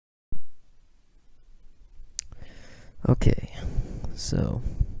Okay, so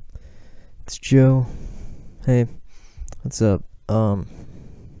it's Joe. Hey, what's up?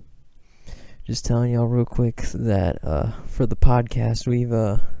 Just telling y'all real quick that for the podcast we've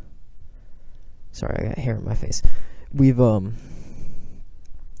sorry, I got hair in my face. We've moved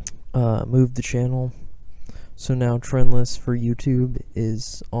the channel, so now Trendless for YouTube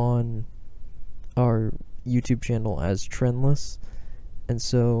is on our YouTube channel as Trendless, and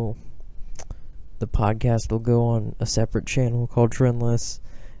so the podcast will go on a separate channel called Trendless,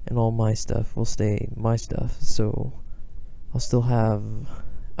 and all my stuff will stay my stuff. So I'll still have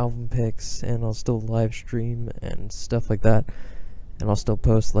album picks, and I'll still live stream and stuff like that, and I'll still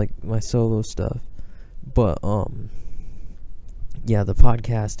post like my solo stuff. But yeah, the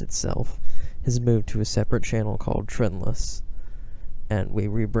podcast itself has moved to a separate channel called Trendless, and we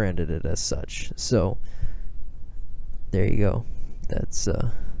rebranded it as such. So there you go. That's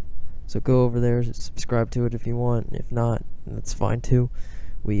so go over there, subscribe to it if you want. If not, that's fine too.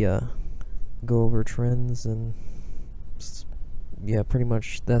 We go over trends, and yeah, pretty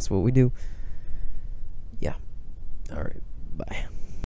much that's what we do. Yeah. Alright, bye.